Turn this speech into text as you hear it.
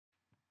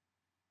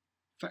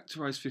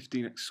Factorise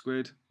 15x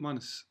squared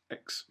minus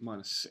x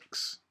minus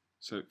 6.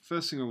 So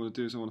first thing I want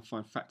to do is I want to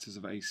find factors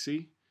of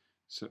AC.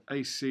 So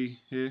AC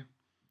here,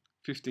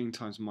 15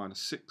 times minus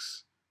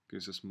 6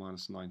 gives us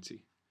minus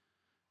 90.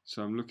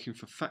 So I'm looking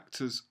for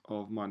factors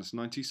of minus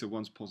 90, so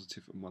one's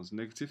positive and one's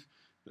negative,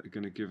 that are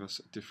going to give us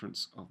a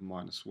difference of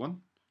minus 1.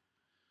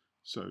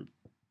 So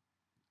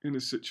in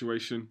this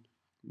situation,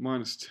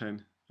 minus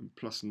 10 and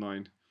plus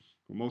 9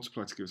 will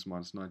multiply to give us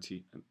minus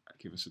 90 and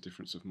give us a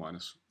difference of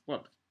minus 1.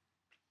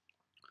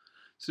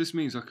 So this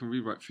means I can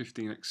rewrite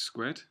 15x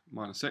squared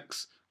minus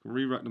x. I can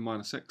rewrite the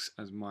minus x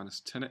as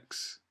minus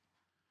 10x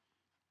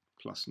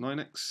plus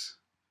 9x,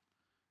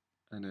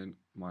 and then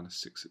minus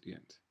 6 at the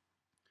end.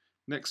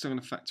 Next, I'm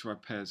going to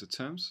factorise pairs of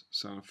terms.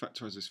 So I'm going to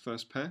factorise this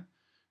first pair.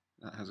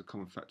 That has a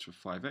common factor of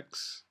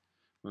 5x.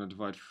 When I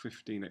divide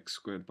 15x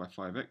squared by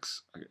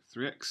 5x, I get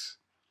 3x.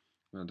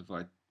 When I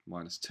divide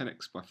minus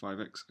 10x by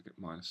 5x, I get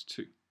minus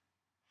 2.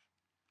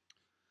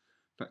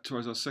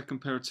 Factorise our second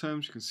pair of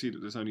terms. You can see that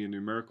there's only a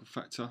numerical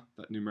factor.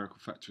 That numerical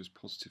factor is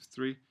positive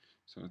 3.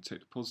 So I'm going to take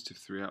the positive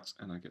 3 out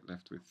and I get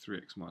left with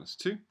 3x minus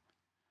 2.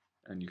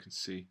 And you can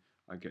see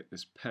I get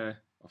this pair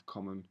of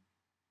common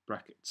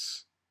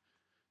brackets.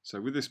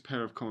 So with this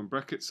pair of common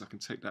brackets, I can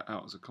take that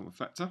out as a common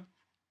factor.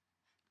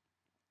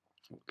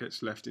 What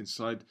gets left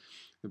inside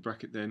the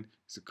bracket then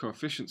is the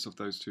coefficients of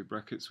those two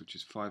brackets, which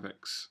is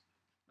 5x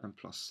and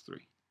plus 3.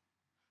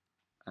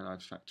 And I've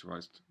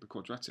factorised the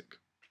quadratic.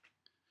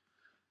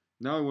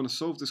 Now I want to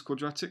solve this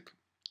quadratic.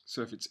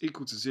 So if it's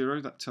equal to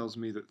 0, that tells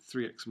me that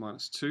 3x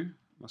minus 2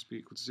 must be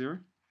equal to 0.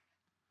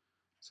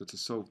 So to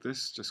solve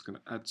this, just going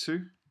to add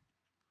 2.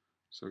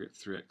 So I get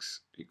 3x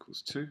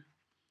equals 2.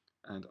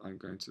 And I'm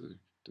going to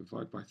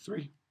divide by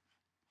 3.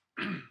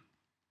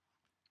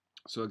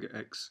 So I get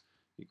x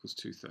equals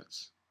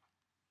 2/3.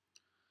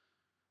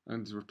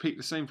 And to repeat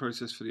the same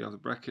process for the other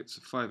brackets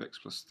of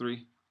 5x plus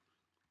 3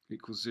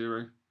 equals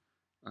 0.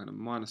 And a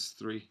minus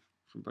 3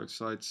 from both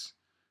sides.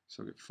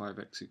 So I get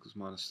 5x equals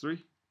minus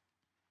 3.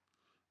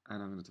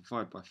 And I'm going to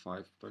divide by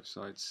 5 both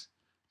sides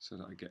so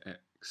that I get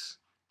x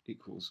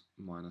equals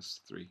minus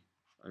 3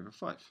 over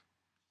 5.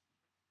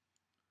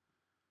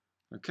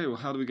 Okay, well,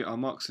 how do we get our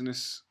marks in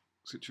this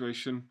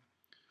situation?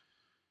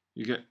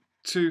 You get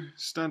 2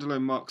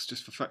 standalone marks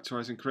just for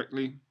factorising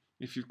correctly.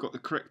 If you've got the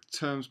correct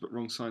terms but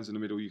wrong signs in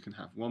the middle, you can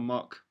have 1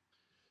 mark.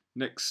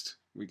 Next,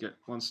 we get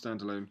 1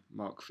 standalone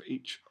mark for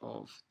each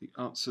of the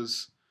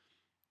answers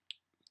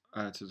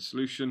to the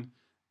solution.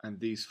 And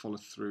these follow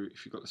through.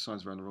 If you've got the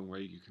signs around the wrong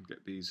way, you can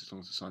get these as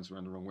long as the signs are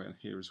around the wrong way, and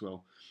here as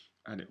well.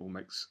 And it all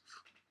makes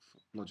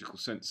logical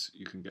sense.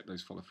 You can get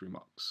those follow through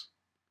marks.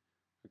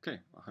 Okay,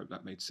 I hope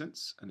that made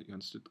sense and that you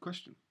understood the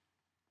question.